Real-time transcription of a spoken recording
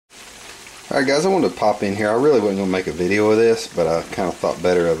Alright guys, I wanted to pop in here. I really wasn't going to make a video of this, but I kind of thought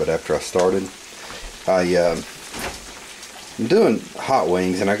better of it after I started. I'm doing hot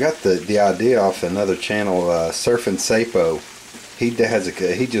wings, and I got the idea off another channel, Surfin Sapo. He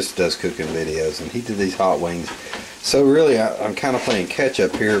just does cooking videos, and he did these hot wings. So really, I'm kind of playing catch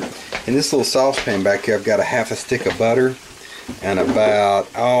up here. In this little saucepan back here, I've got a half a stick of butter and about,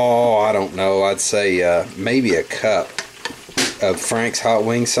 I don't know, I'd say maybe a cup of Frank's hot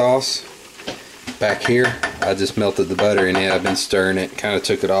wing sauce. Back here, I just melted the butter in it. I've been stirring it, kind of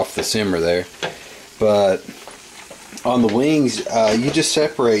took it off the simmer there. But on the wings, you just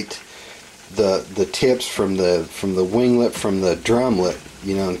separate the tips from the winglet from the drumlet,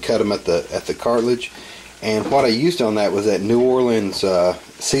 you know, and cut them at the cartilage. And what I used on that was that New Orleans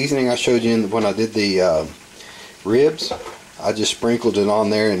seasoning I showed you when I did the ribs. I just sprinkled it on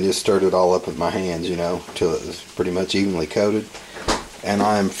there and just stirred it all up with my hands, you know, till it was pretty much evenly coated. And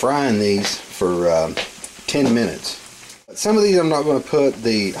I'm frying these for 10 minutes. Some of these I'm not going to put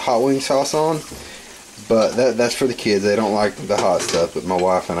the hot wing sauce on, but that's for the kids. They don't like the hot stuff, but my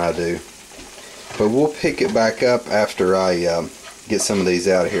wife and I do. But we'll pick it back up after I get some of these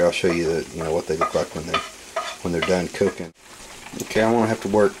out of here. I'll show you what they look like when they're done cooking. Okay, I'm gonna have to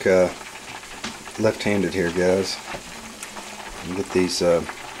work left-handed here, guys. And get these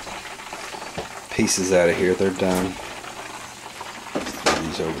pieces out of here. They're done. Throw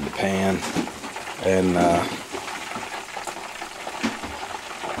these over the pan, and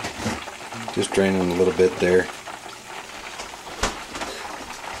just drain them a little bit there.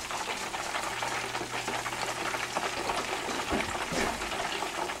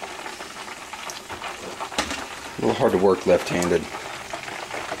 A little hard to work left-handed.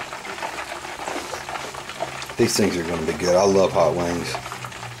 These things are going to be good. I love hot wings.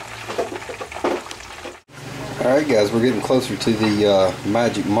 Alright guys, we're getting closer to the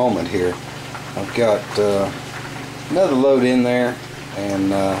magic moment here. I've got another load in there, and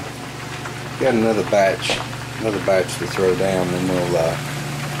got another batch to throw down, and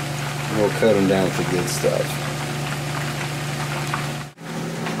we'll cut them down with the good stuff.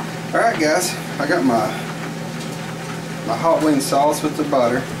 Alright guys, I got my hot wing sauce with the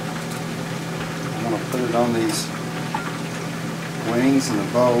butter. I'm going to put it on these wings in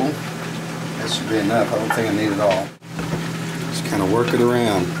the bowl. That should be enough. I don't think I need it all. Just kind of work it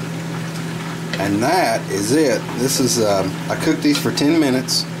around. And that is it. This is, I cooked these for 10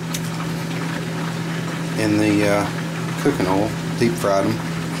 minutes in the cooking oil. Deep fried them.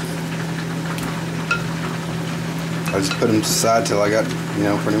 I just put them aside till I got,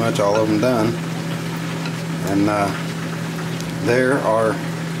 pretty much all of them done. And there are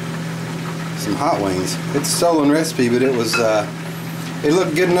some hot wings. It's a stolen recipe, but it was it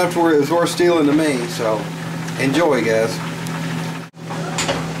looked good enough to where it was worth stealing to me. So enjoy, guys.